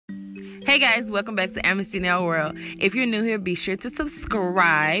Hey guys, welcome back to Amnesty Nail World. If you're new here, be sure to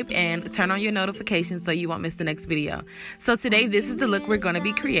subscribe and turn on your notifications so you won't miss the next video. So today, this is the look we're going to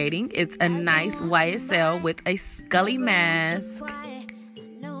be creating. It's a nice YSL with a scully mask.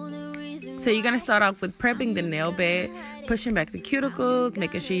 So you're going to start off with prepping the nail bed, pushing back the cuticles,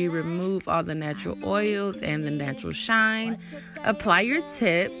 making sure you remove all the natural oils and the natural shine. Apply your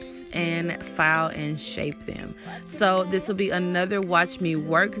tips and file and shape them. So this will be another watch me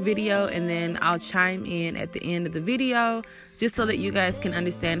work video, and then I'll chime in at the end of the video just so that you guys can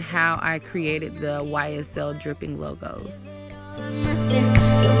understand how I created the YSL dripping logos.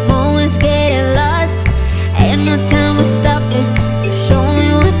 The moment's getting lost, ain't no time to stop it. So show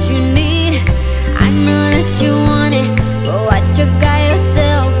me what you need. I know that you want it, but what you got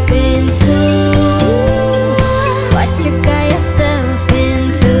yourself into? What you got yourself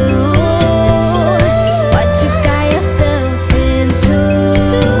into?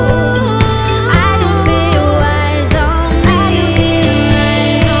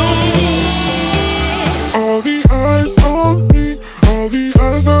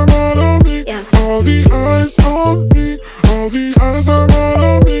 All the eyes on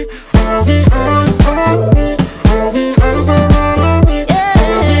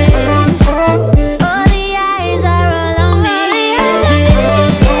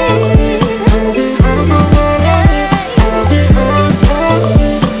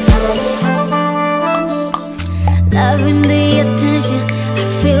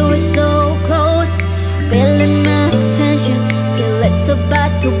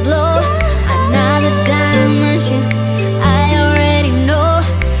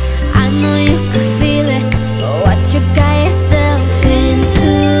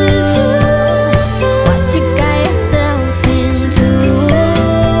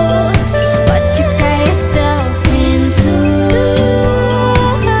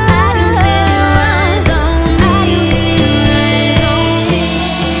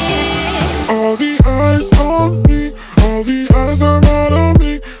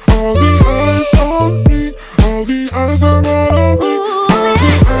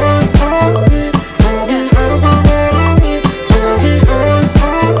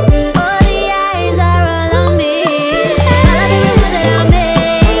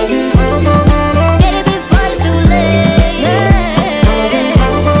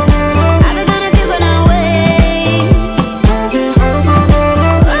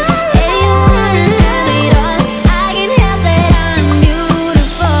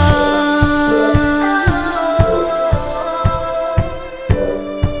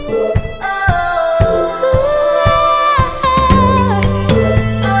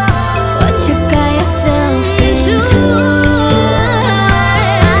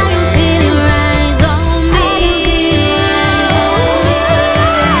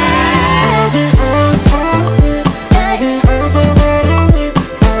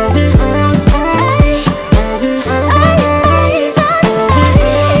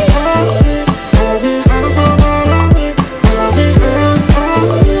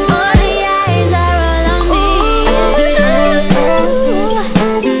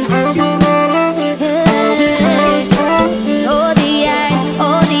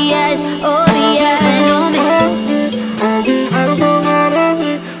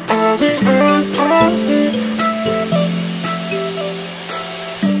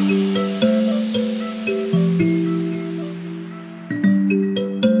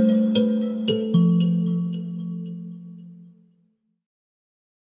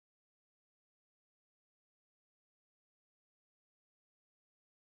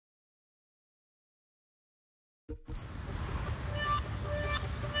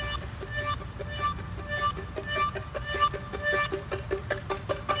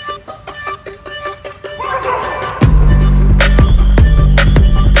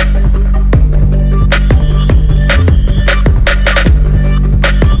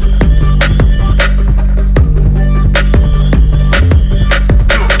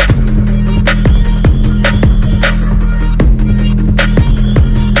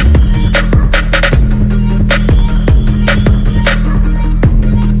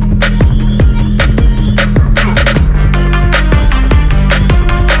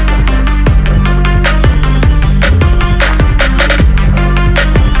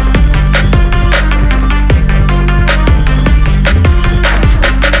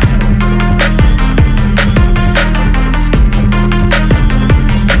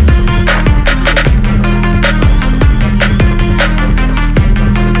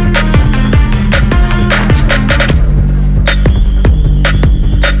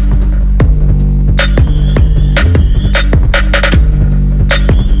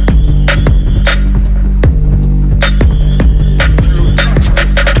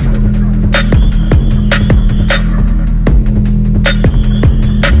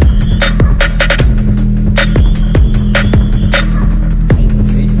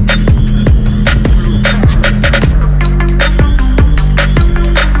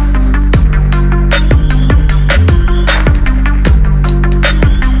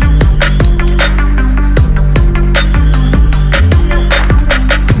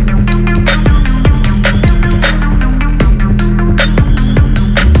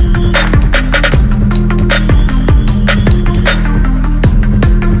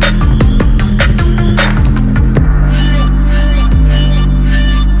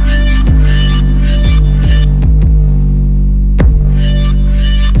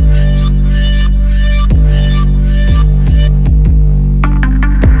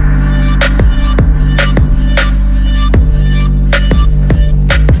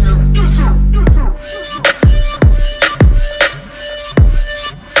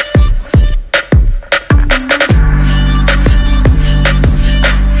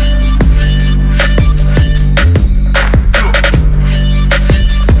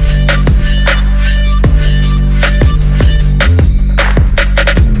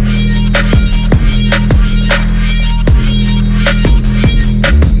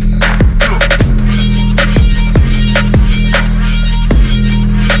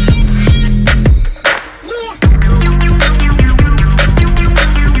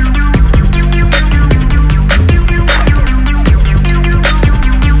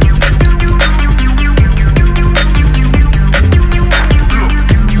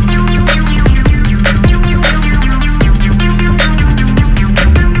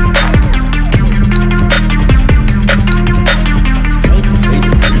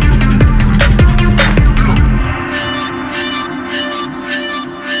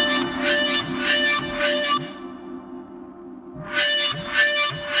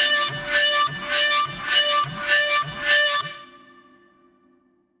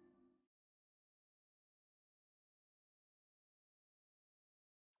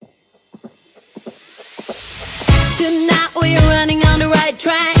Tonight we're running on the right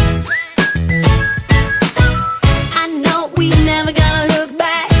track. I know we never gonna look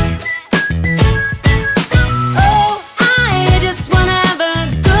back. Oh, I just wanna have a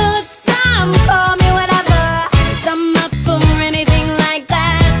good time. Call me whatever, 'cause I'm up for anything like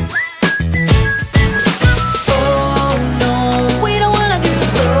that. Oh no, we don't wanna do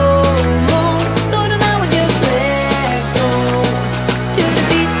slow-mo, so tonight we just let go. To the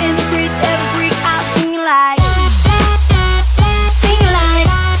beat in the streets, every freak out singing like, singing like.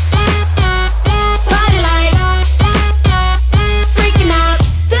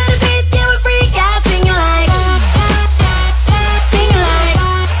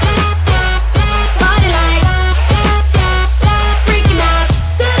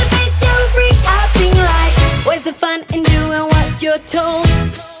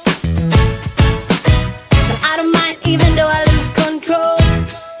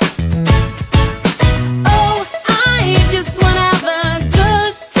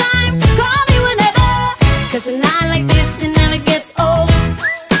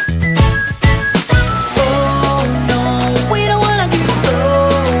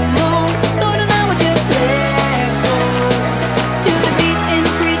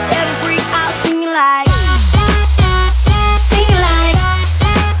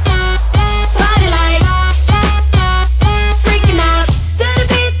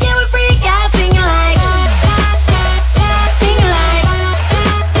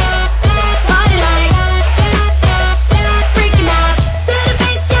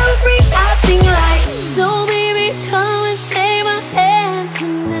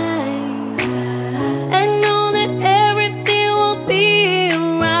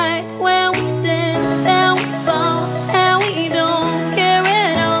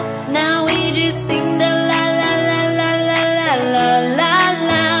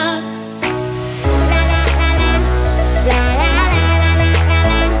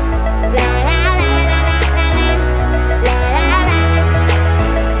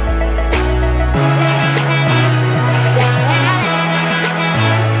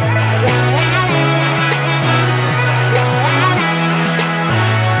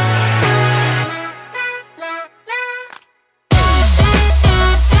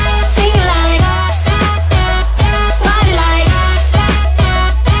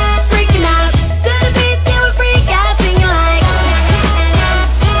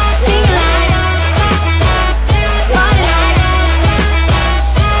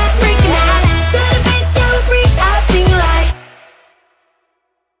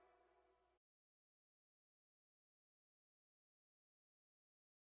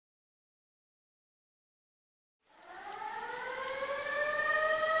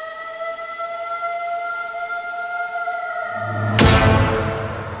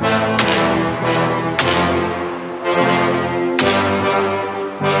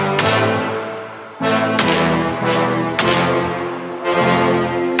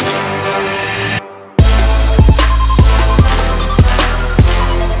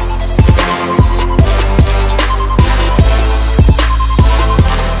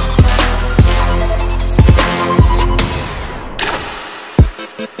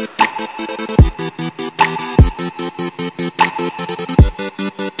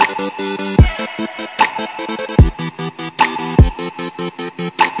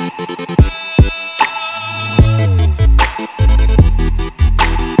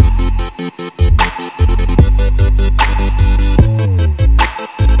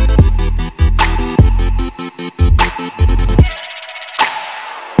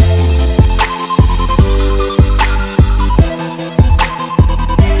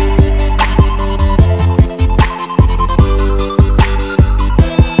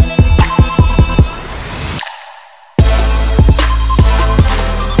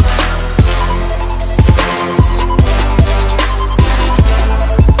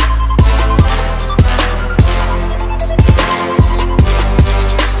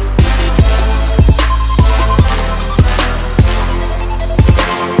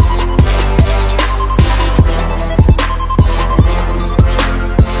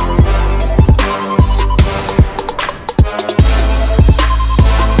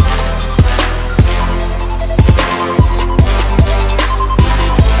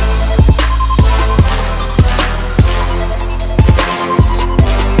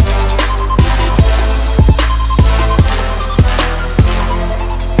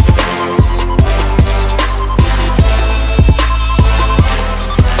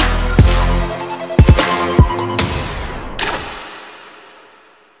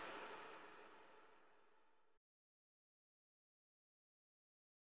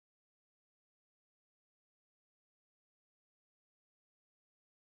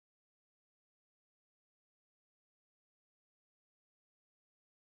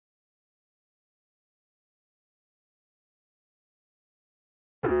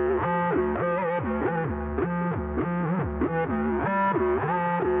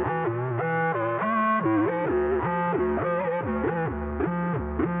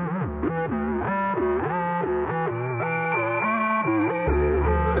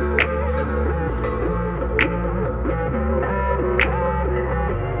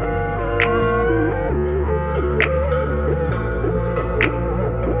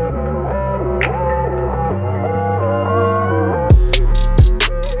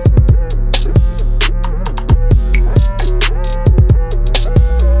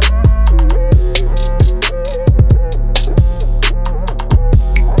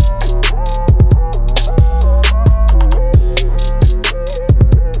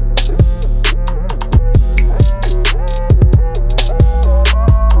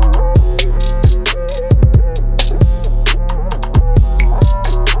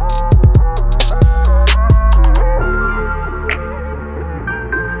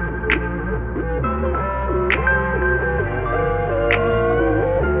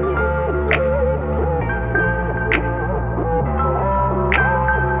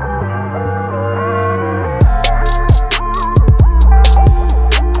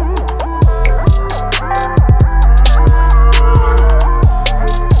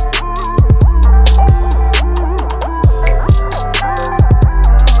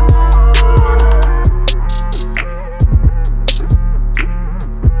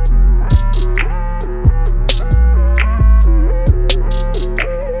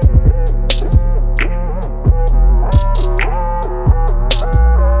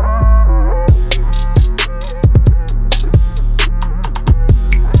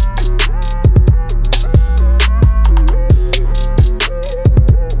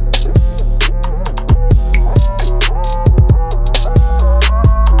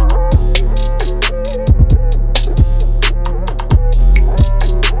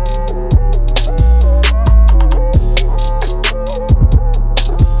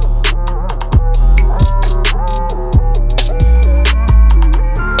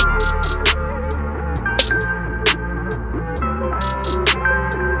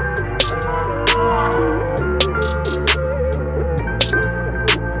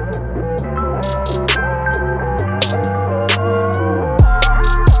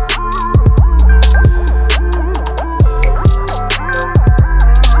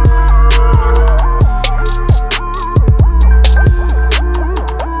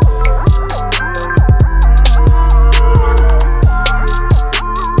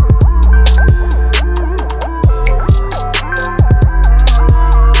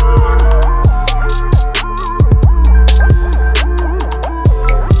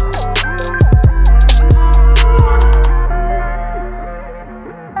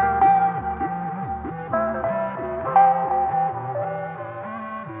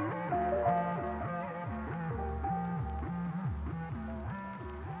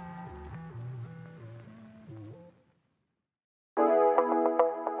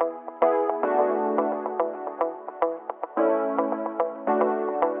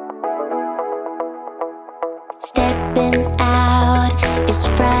 Stepping out, it's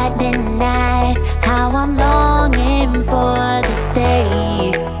Friday night. How I'm longing for this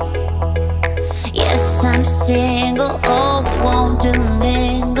day. Yes, I'm single, oh, we won't do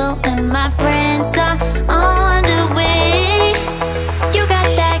mingle, and my friends are on the way. You got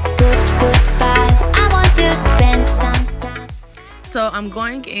that good vibe, I want to spend some time. So I'm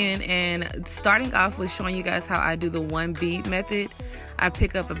going in and starting off with showing you guys how I do the one bead method. I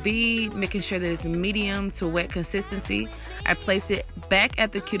pick up a bead, making sure that it's medium to wet consistency. I place it back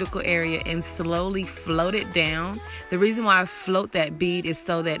at the cuticle area and slowly float it down. The reason why I float that bead is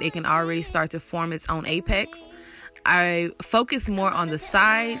so that it can already start to form its own apex. I focus more on the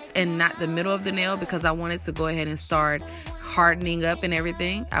sides and not the middle of the nail because I want it to go ahead and start hardening up and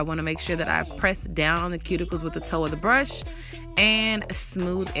everything. I want to make sure that I press down on the cuticles with the toe of the brush and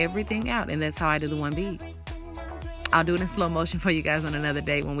smooth everything out, and that's how I do the one bead. I'll do it in slow motion for you guys on another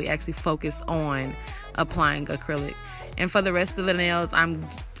day when we actually focus on applying acrylic. And for the rest of the nails,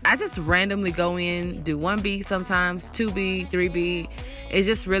 I just randomly go in, do one bead sometimes, 2 bead, 3 bead. It's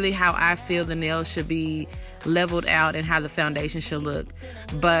just really how I feel the nails should be leveled out and how the foundation should look.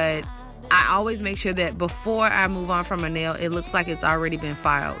 But I always make sure that before I move on from a nail, it looks like it's already been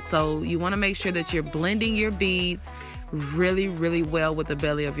filed. So you want to make sure that you're blending your beads really, really well with the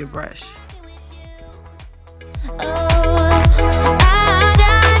belly of your brush.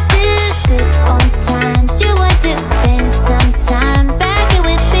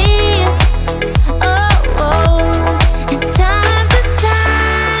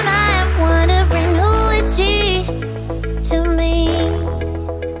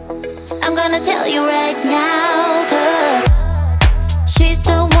 Tell you right now, 'cause she's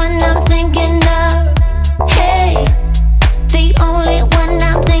the one I'm thinking of. Hey, the only one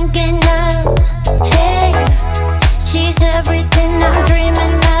I'm thinking of. Hey, she's everything I'm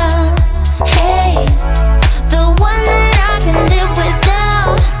dreaming of. Hey, the one that I can live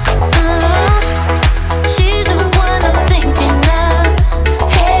without. She's the one I'm thinking of.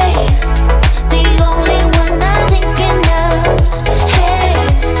 Hey, the only one I'm thinking of. Hey,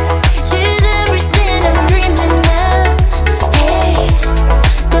 she's everything I'm dreaming of. Hey,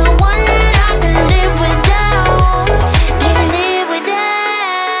 the one that I can live without. Can live without.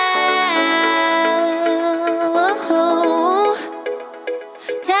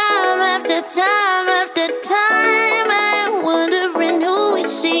 Time after time after time, I'm wondering who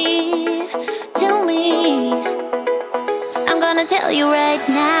is she to me. I'm gonna tell you right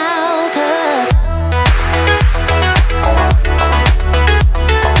now, 'cause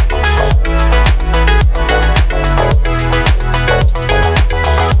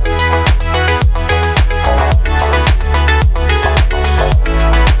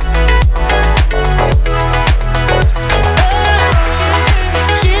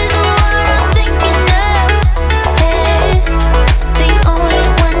she's the one I'm thinking of. Hey, the only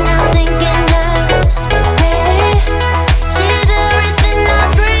one I'm thinking of. Hey, she's everything I'm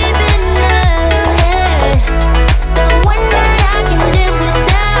dreaming of. Hey, the one that I can live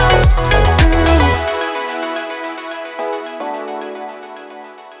without.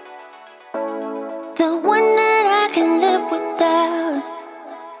 The one that I can live without.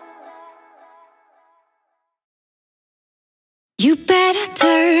 You better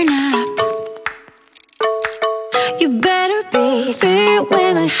turn up. You better be there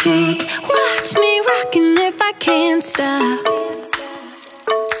when I shake. Watch me rockin' if I can't stop.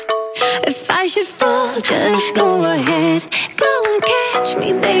 If I should fall, just go ahead. Go and catch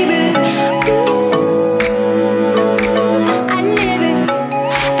me, baby. Ooh, I live it.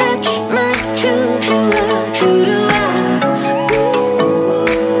 That's my choo-choo-la. Ooh,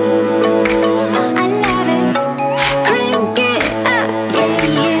 I love it. Crank it up, yeah,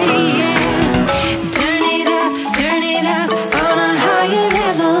 yeah, yeah. Turn it up on a higher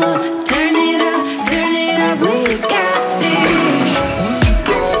level. Turn it up, we got this.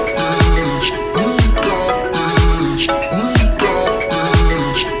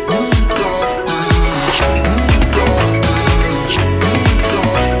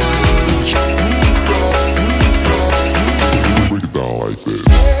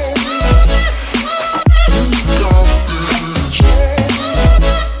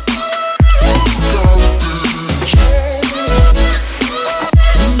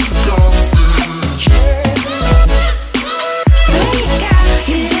 Break it down like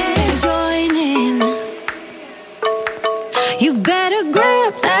this. Join in. You better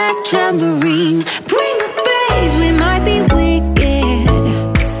grab that tambourine. Bring the bass, we might be wicked.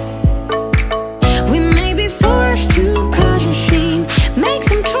 We may be forced to cause a scene. Make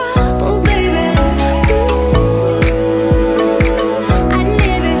some trouble, baby. Ooh, I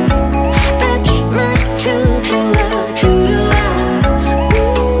live it. That's my choo-choo.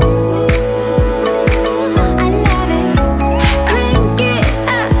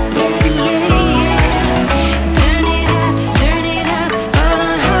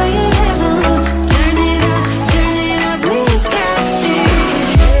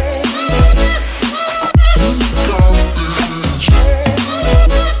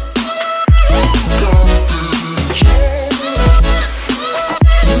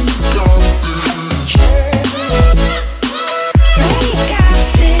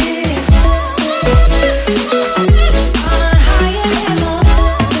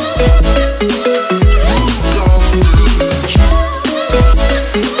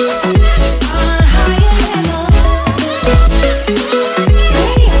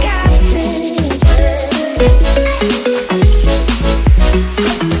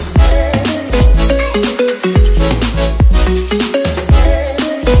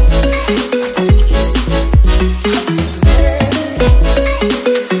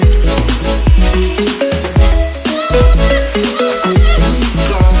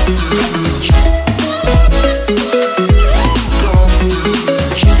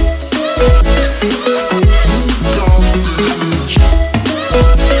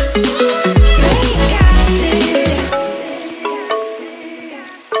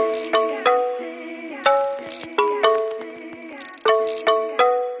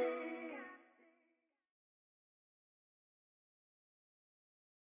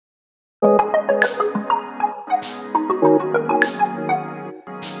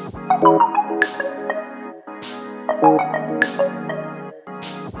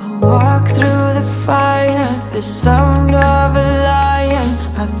 the sound of a lion.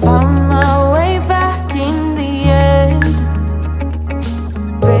 I found my way back in the end.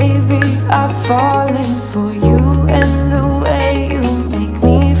 Baby, I've fallen for you and the way you make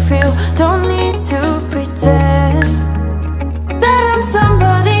me feel. Don't need to pretend that I'm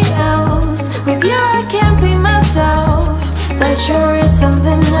somebody else. With you I can't be myself. That sure is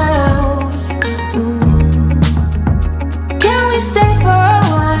something else. Can we stay for a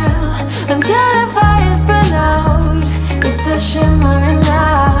while until the fire's burn out? It's a shimmering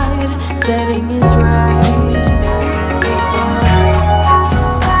night, setting is right.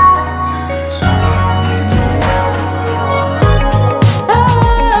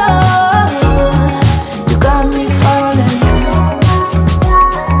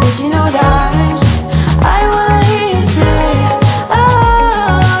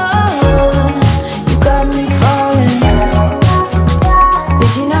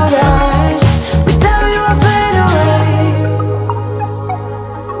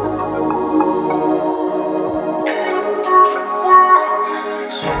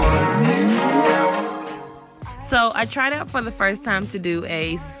 So I tried out for the first time to do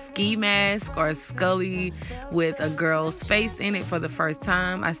a ski mask or scully with a girl's face in it for the first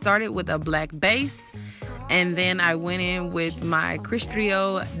time. I started with a black base, and then I went in with my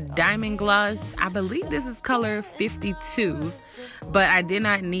Crystals Diamond Gloss. I believe this is color 52, but I did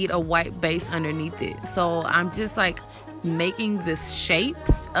not need a white base underneath it. So I'm just like making the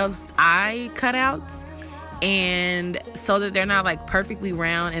shapes of eye cutouts, and so that they're not like perfectly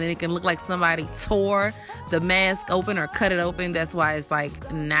round, and it can look like somebody tore the mask open or cut it open. That's why it's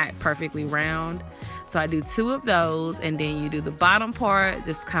like not perfectly round. So I do 2 of those, and then you do the bottom part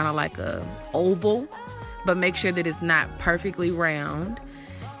just kind of like a oval, but make sure that it's not perfectly round.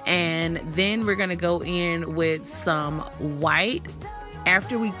 And then we're gonna go in with some white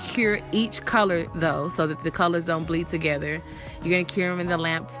after we cure each color though, so that the colors don't bleed together. You're gonna cure them in the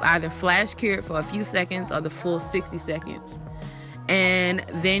lamp, either flash cure it for a few seconds or the full 60 seconds. And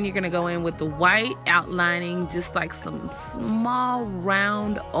then you're gonna go in with the white, outlining just like some small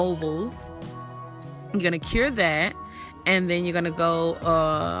round ovals. You're gonna cure that, and then you're gonna go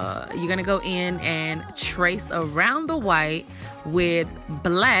in and trace around the white with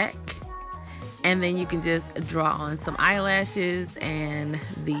black, and then you can just draw on some eyelashes and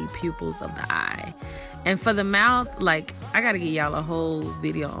the pupils of the eye. And for the mouth, like, I gotta get y'all a whole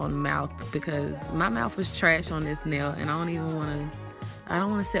video on mouth, because my mouth was trash on this nail, and I don't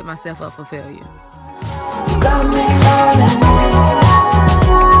wanna set myself up for failure. You got me falling.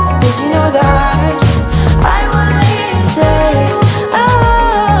 Did you know that? I wanna hear you say, oh,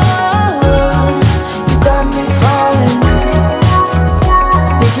 you got me falling.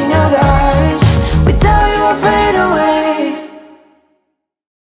 Did you know that? Without you I fade away.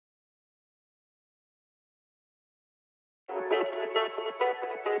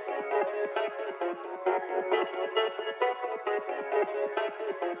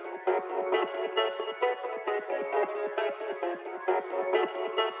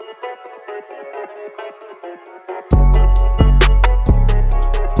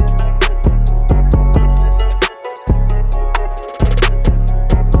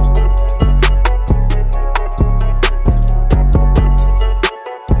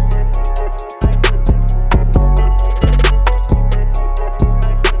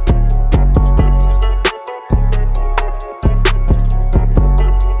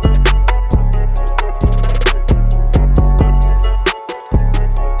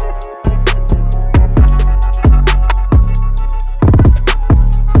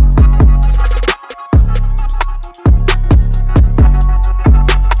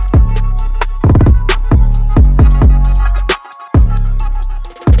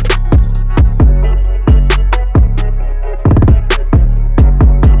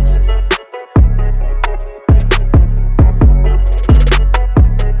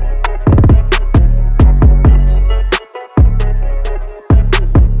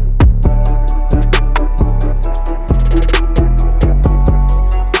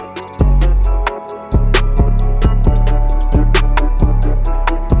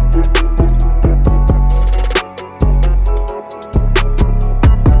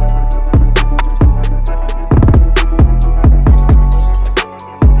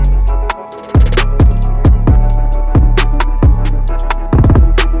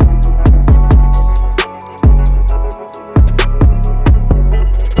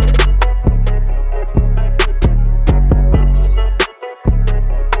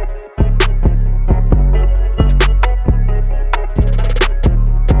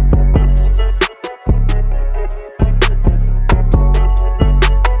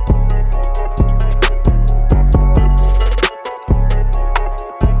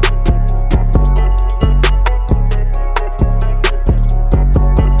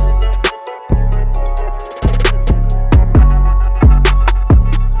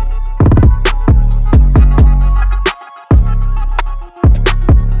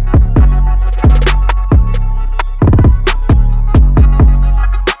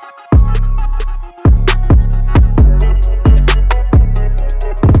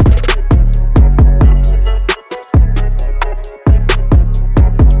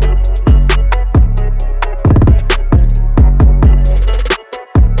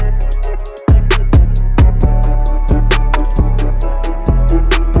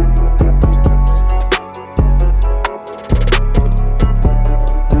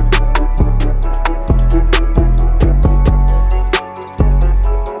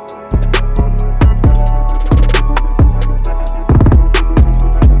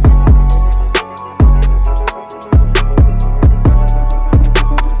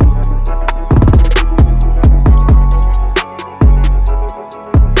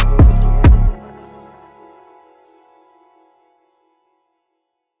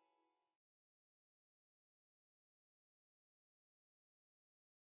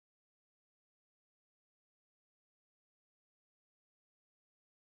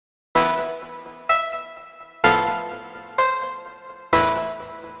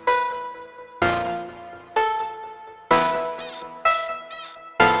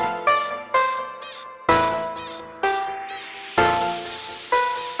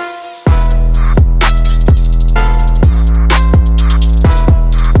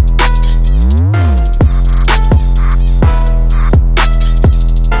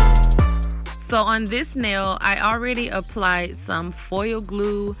 on this nail, I already applied some foil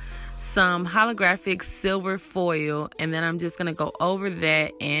glue, some holographic silver foil, and then I'm just going to go over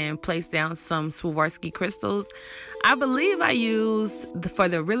that and place down some Swarovski crystals. I believe I used, for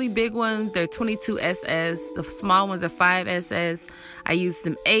the really big ones, they're 22 SS. The small ones are 5 SS. I used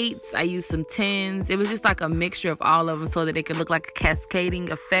some 8s. I used some 10s. It was just like a mixture of all of them so that it could look like a cascading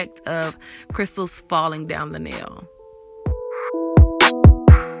effect of crystals falling down the nail.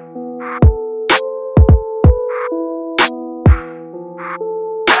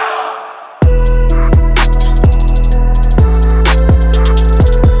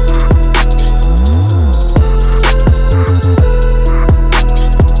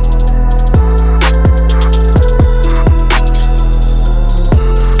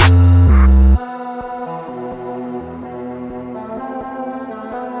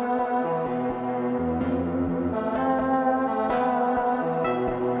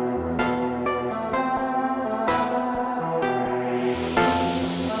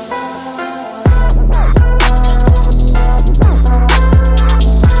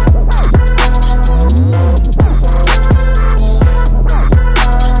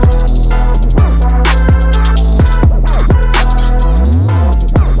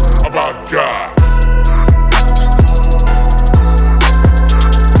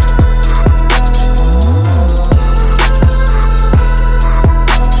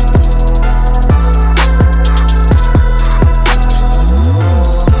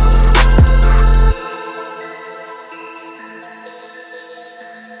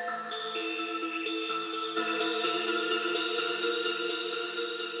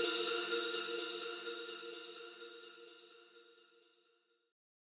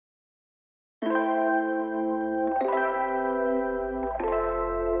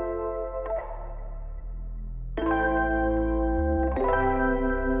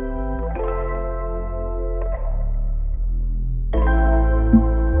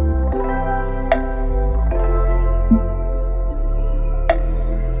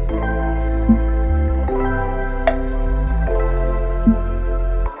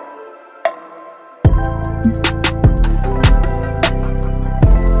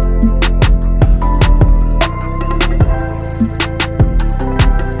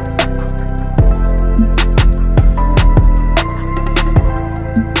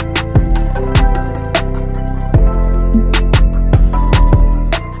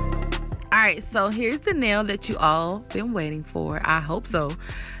 So here's the nail that you all been waiting for. I hope so.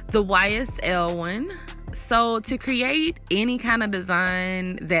 The YSL one. So to create any kind of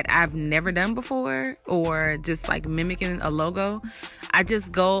design that I've never done before, or just like mimicking a logo, I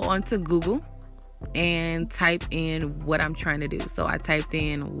just go onto Google and type in what I'm trying to do. So I typed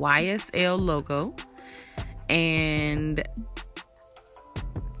in YSL logo and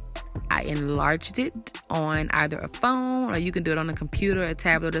I enlarged it on either a phone, or you can do it on a computer, a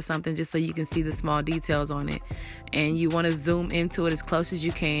tablet or something, just so you can see the small details on it. And you want to zoom into it as close as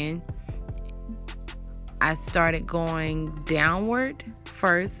you can. I started going downward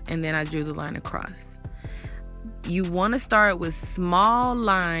first, and then I drew the line across. You want to start with small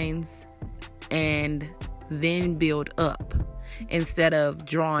lines and then build up, instead of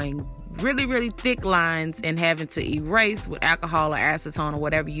drawing really thick lines and having to erase with alcohol or acetone or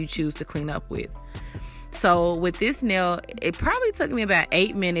whatever you choose to clean up with. So with this nail, it probably took me about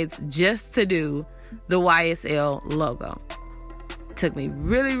 8 minutes just to do the YSL logo. It took me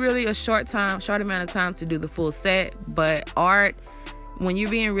really a short amount of time to do the full set. But art, when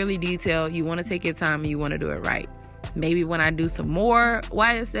you're being really detailed, you want to take your time and you want to do it right. Maybe when I do some more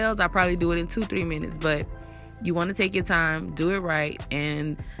YSLs, I'll probably do it in 2-3 minutes, but you want to take your time, do it right,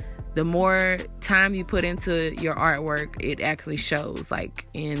 and the more time you put into your artwork, it actually shows, like,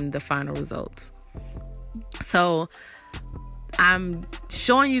 in the final results. So I'm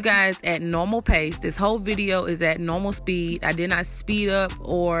showing you guys at normal pace. This whole video is at normal speed. I did not speed up,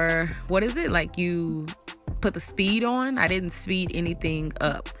 or what is it, like you put the speed on? I didn't speed anything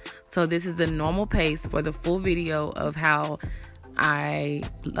up. So this is the normal pace for the full video of how I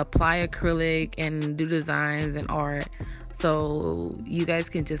apply acrylic and do designs and art. So you guys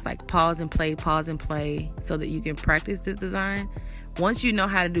can just like pause and play so that you can practice this design. Once you know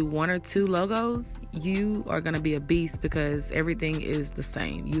how to do 1 or 2 logos, you are going to be a beast, because everything is the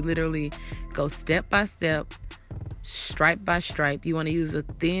same. You literally go step by step, stripe by stripe. You want to use a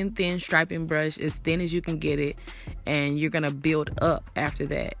thin striping brush, as thin as you can get it, and you're going to build up after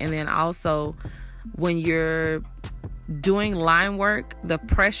that. And then also, when you're doing line work, the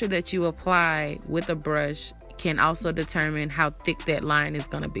pressure that you apply with a brush can also determine how thick that line is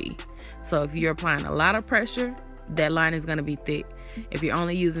going to be. So if you're applying a lot of pressure, that line is going to be thick. If you're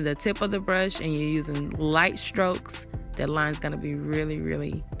only using the tip of the brush and you're using light strokes, that line's going to be really,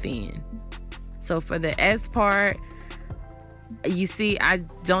 really thin. So for the S part, you see, I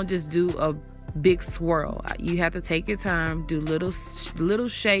don't just do a big swirl. You have to take your time, do little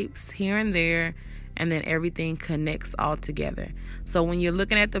shapes here and there, and then everything connects all together. So when you're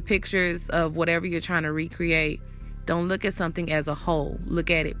looking at the pictures of whatever you're trying to recreate, don't look at something as a whole. Look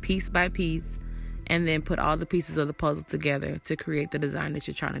at it piece by piece, and then put all the pieces of the puzzle together to create the design that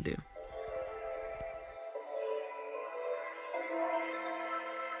you're trying to do.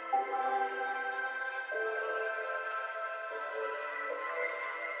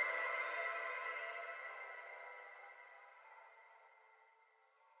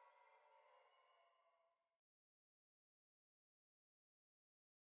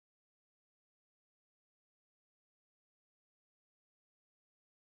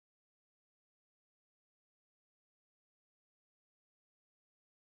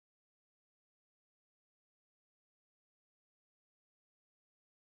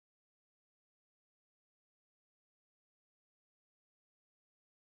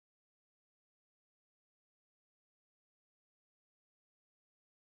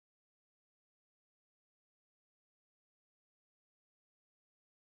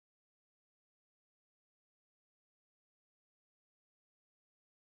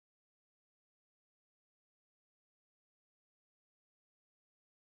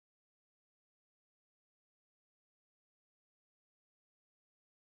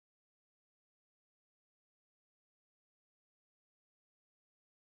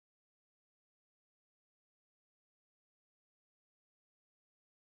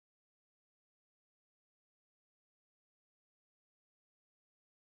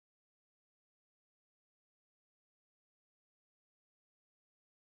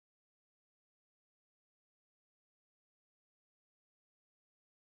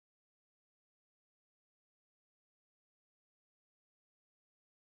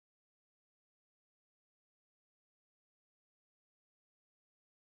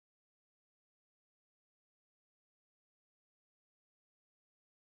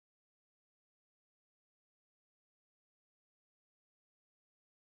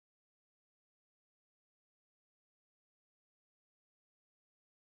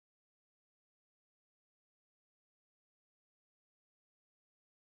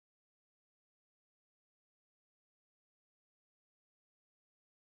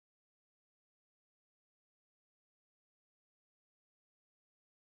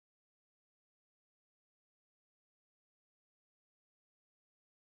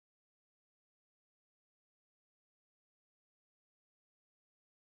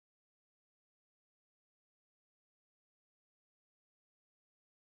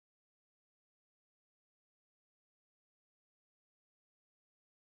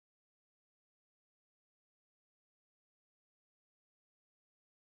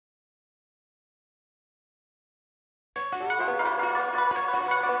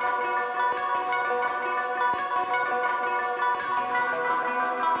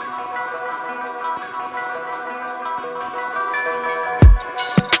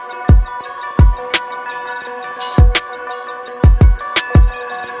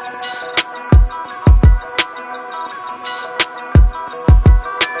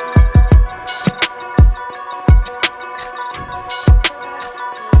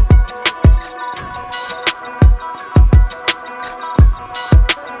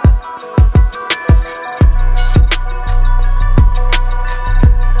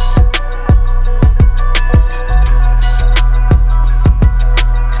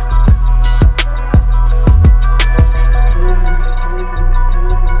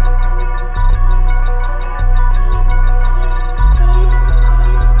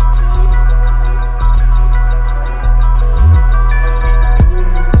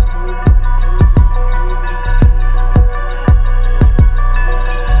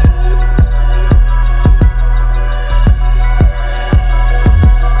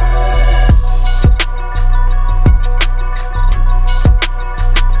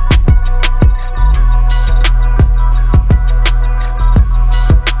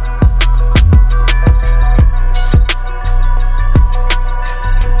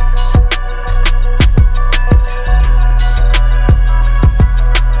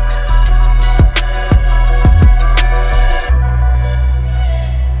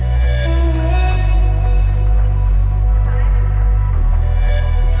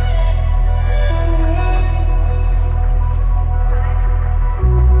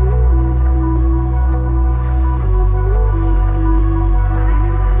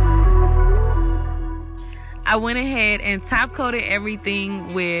 I went ahead and top coated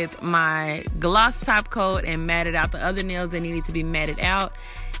everything with my gloss top coat and matted out the other nails that needed to be matted out.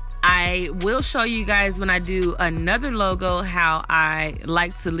 I will show you guys when I do another logo how I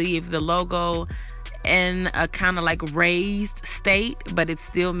like to leave the logo in a kind of like raised state, but it's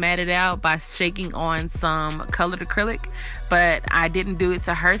still matted out by shaking on some colored acrylic. But I didn't do it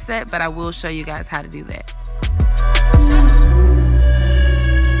to her set, but I will show you guys how to do that.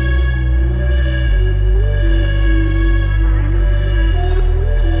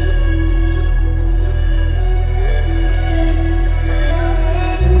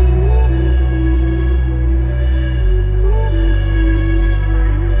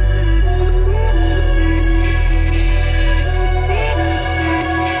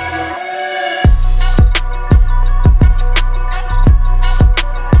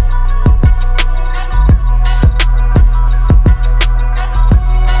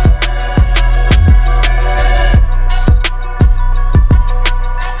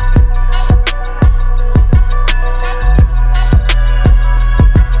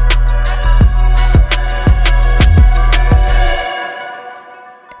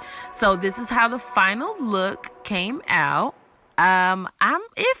 So this is how the final look came out. I'm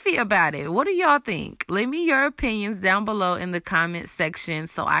iffy about it. What do y'all think? Leave me your opinions down below in the comment section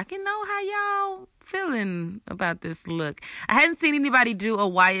so I can know how y'all feeling about this look. I hadn't seen anybody do a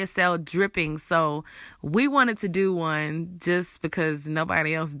YSL dripping, so we wanted to do one just because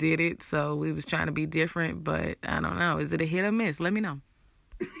nobody else did it. So we was trying to be different, but I don't know. Is it a hit or miss? Let me know.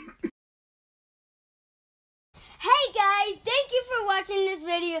 Hey guys, thank you for watching this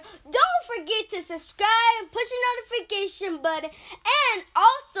video. Don't forget to subscribe and push the notification button. And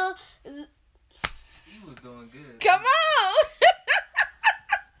also, you was doing good. Come on!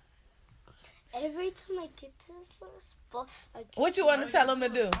 Every time I get to this little spot, What you want to tell them to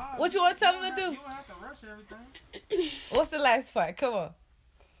do? What you want to tell them to do? You don't have to rush everything. What's the last part? Come on.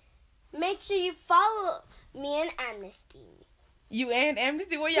 Make sure you follow me and Amnesty. You and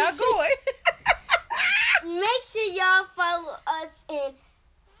Amnesty, where y'all going? Make sure y'all follow us in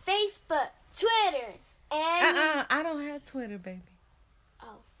Facebook, Twitter, and... I don't have Twitter, baby.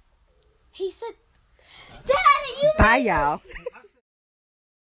 Oh. He said... Daddy, you... Bye, y'all.